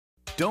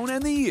Don't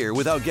end the year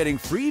without getting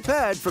free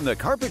pad from the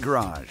Carpet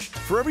Garage.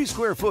 For every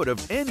square foot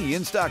of any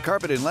in-stock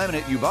carpet and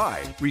laminate you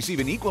buy, receive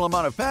an equal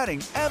amount of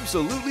padding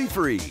absolutely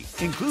free,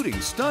 including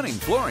stunning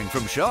flooring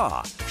from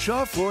Shaw.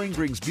 Shaw flooring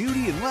brings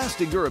beauty and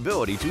lasting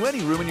durability to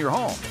any room in your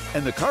home.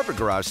 And the Carpet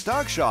Garage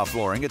stocks Shaw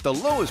flooring at the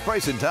lowest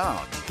price in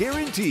town.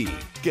 Guaranteed.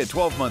 Get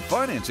 12-month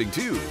financing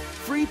too.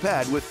 Free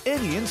pad with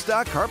any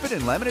in-stock carpet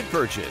and laminate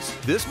purchase.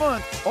 This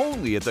month,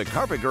 only at the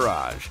Carpet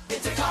Garage.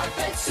 It's a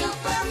carpet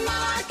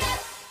supermarket.